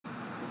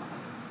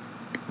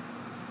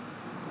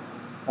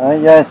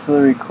Alright guys, so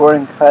the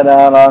recording cut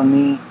out on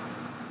me,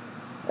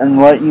 and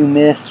what you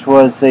missed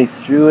was they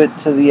threw it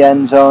to the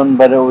end zone,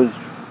 but it was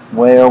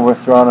way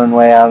overthrown and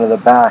way out of the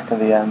back of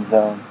the end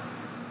zone.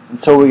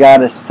 And so we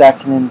got a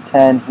 2nd and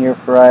 10 here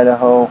for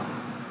Idaho.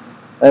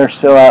 They're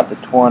still at the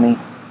 20.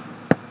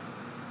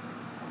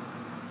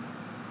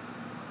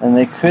 And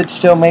they could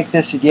still make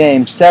this a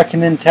game.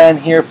 2nd and 10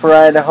 here for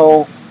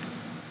Idaho.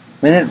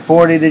 Minute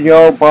 40 to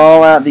go.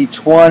 Ball at the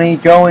 20.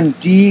 Going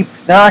deep.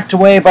 Knocked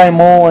away by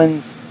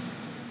Mullins.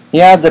 He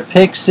had the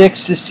pick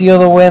 6 to seal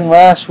the win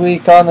last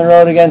week on the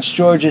road against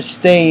Georgia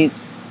State.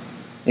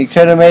 He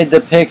could have made the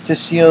pick to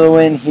seal the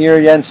win here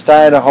against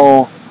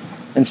Idaho.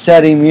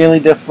 Instead, he merely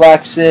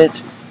deflects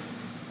it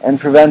and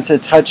prevents a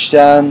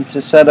touchdown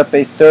to set up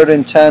a 3rd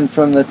and 10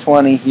 from the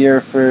 20 here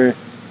for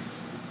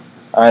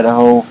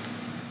Idaho.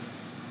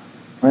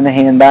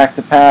 Linehan back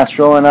to pass,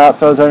 rolling out,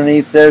 throws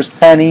underneath. There's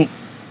Penny.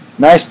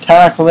 Nice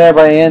tackle there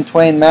by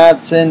Antwain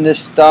Madsen to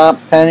stop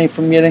Penny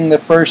from getting the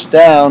first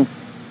down.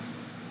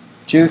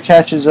 2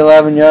 catches,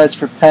 11 yards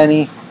for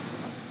Penny.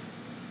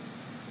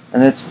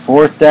 And it's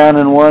 4th down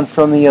and 1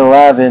 from the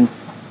 11.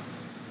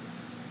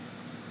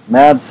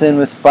 Madsen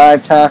with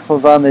 5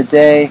 tackles on the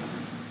day.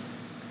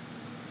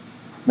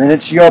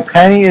 Minutes to go.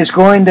 Penny is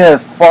going to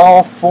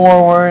fall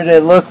forward.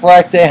 It looked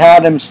like they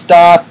had him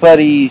stopped, but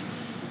he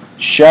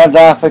shoved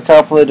off a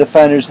couple of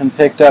defenders and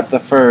picked up the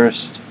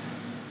first.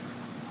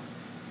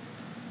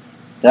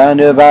 Down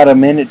to about a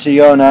minute to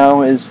go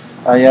now is,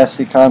 I guess,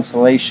 the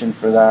consolation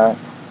for that.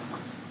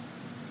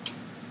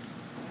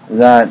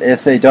 That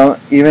if they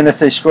don't, even if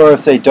they score,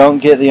 if they don't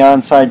get the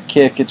onside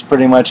kick, it's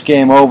pretty much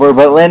game over.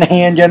 But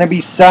Linehan going to be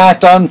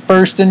sacked on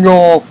 1st and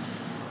goal.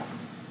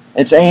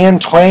 It's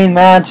Antwain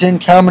Madsen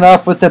coming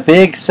up with the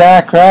big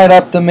sack right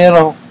up the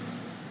middle.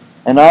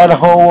 And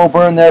Idaho will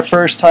burn their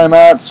first time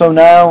out, so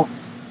now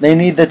they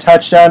need the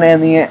touchdown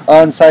and the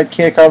onside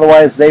kick,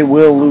 otherwise they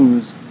will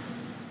lose.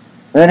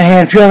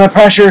 Linehan feeling the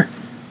pressure,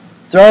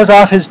 throws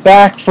off his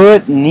back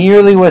foot,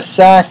 nearly was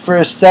sacked for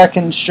a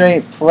 2nd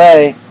straight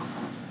play.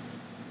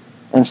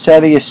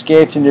 Instead, he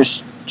escaped and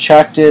just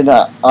chucked it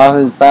off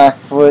his back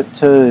foot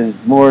to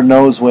Lord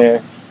knows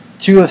where.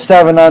 2 of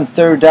 7 on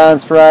 3rd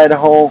downs for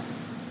Idaho.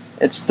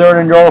 It's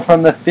 3rd and goal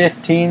from the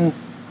 15.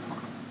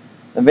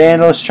 The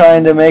Vandals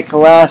trying to make a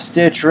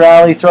last-ditch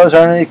rally. Throws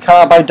underneath,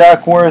 caught by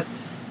Duckworth.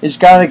 He's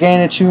got a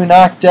gain of 2,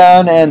 knocked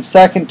down, and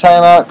 2nd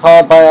timeout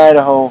called by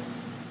Idaho.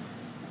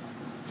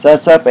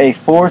 Sets up a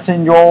 4th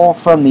and goal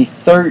from the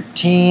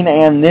 13,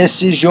 and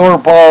this is your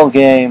ball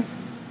game.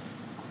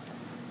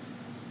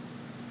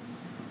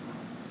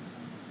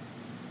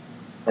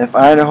 If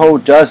Idaho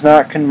does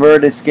not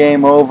convert, it's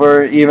game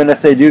over. Even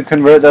if they do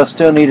convert, they'll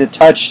still need a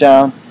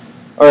touchdown.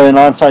 Or an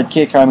onside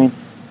kick, I mean.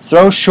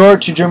 Throw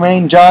short to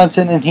Jermaine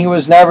Johnson, and he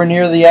was never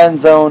near the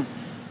end zone.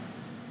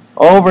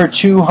 Over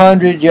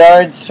 200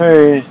 yards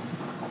for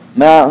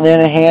Matt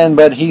Linehan,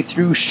 but he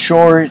threw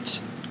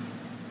short.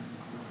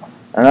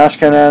 And that's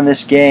going to end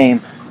this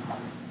game.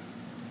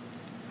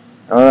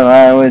 Northern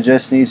Iowa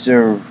just needs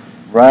to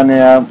run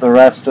out the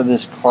rest of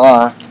this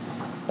clock.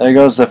 There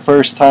goes the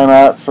first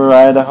timeout for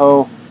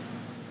Idaho.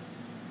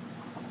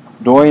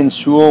 Dorian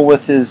Sewell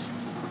with his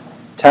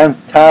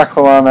 10th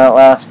tackle on that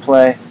last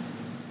play.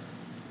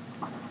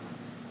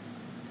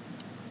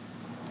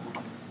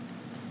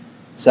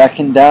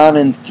 Second down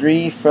and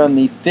 3 from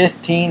the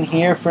 15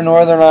 here for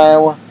Northern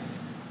Iowa.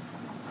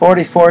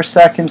 44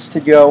 seconds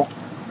to go.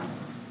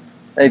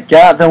 They've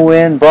got the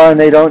win, barring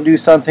they don't do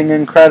something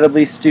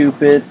incredibly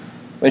stupid,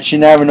 which you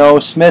never know.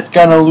 Smith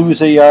gonna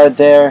lose a yard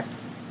there.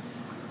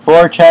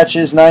 4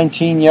 catches,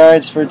 19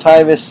 yards for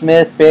Tyvis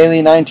Smith.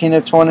 Bailey, 19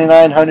 of 29,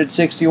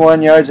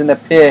 161 yards and a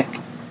pick.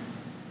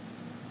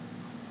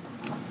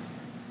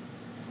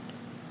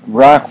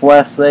 Brock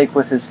Westlake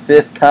with his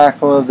 5th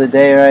tackle of the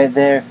day right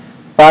there.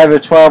 5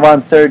 of 12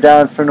 on 3rd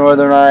downs for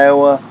Northern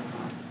Iowa.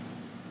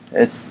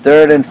 It's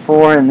 3rd and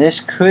 4, and this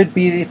could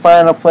be the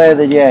final play of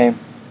the game.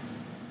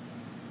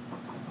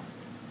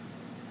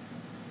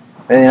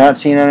 They're not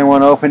seeing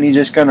anyone open. He's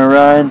just going to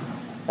run.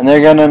 And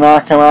they're going to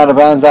knock him out of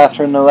bounds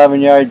after an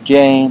 11-yard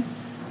gain.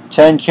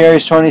 10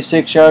 carries,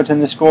 26 yards,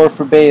 and the score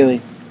for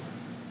Bailey.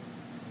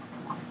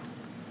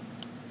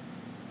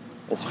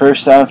 It's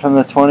 1st down from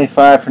the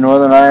 25 for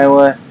Northern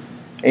Iowa.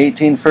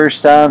 18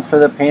 first downs for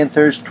the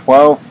Panthers,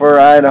 12 for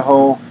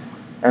Idaho.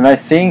 And I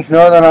think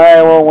Northern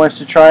Iowa wants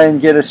to try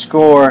and get a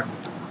score.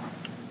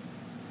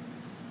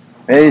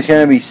 Bailey's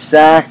going to be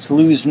sacked,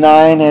 lose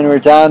 9, and we're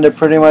down to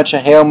pretty much a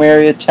Hail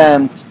Mary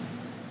attempt.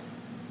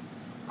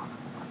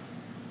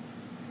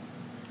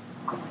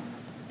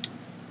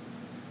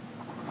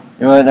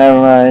 You know what, never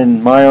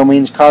mind. Mario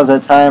Means calls a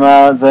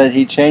timeout, but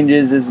he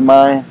changes his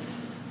mind,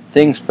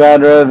 thinks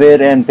better of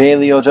it, and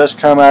Bailey will just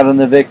come out in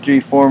the victory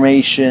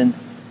formation.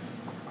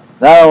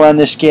 That'll end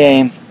this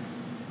game.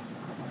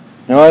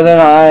 Northern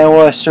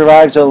Iowa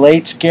survives a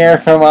late scare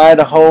from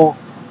Idaho.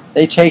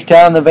 They take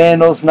down the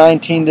Vandals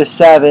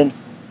 19-7.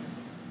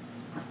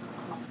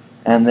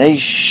 And they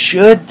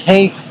should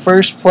take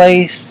first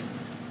place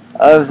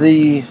of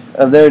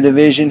their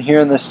division here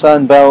in the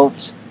Sun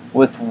Belt.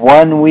 with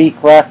 1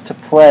 week left to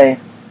play.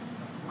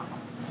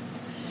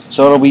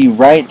 So it'll be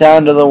right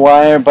down to the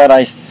wire, but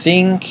I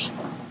think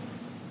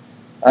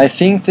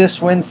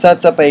this win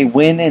sets up a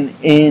win and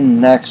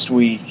in next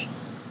week.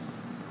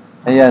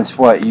 Against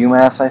what,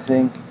 UMass, I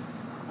think?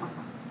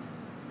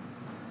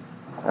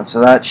 And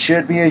so that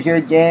should be a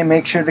good game.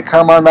 Make sure to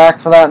come on back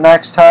for that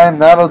next time.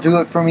 That'll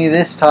do it for me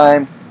this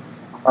time.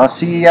 I'll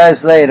see you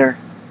guys later.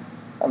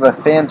 Have a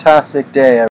fantastic day.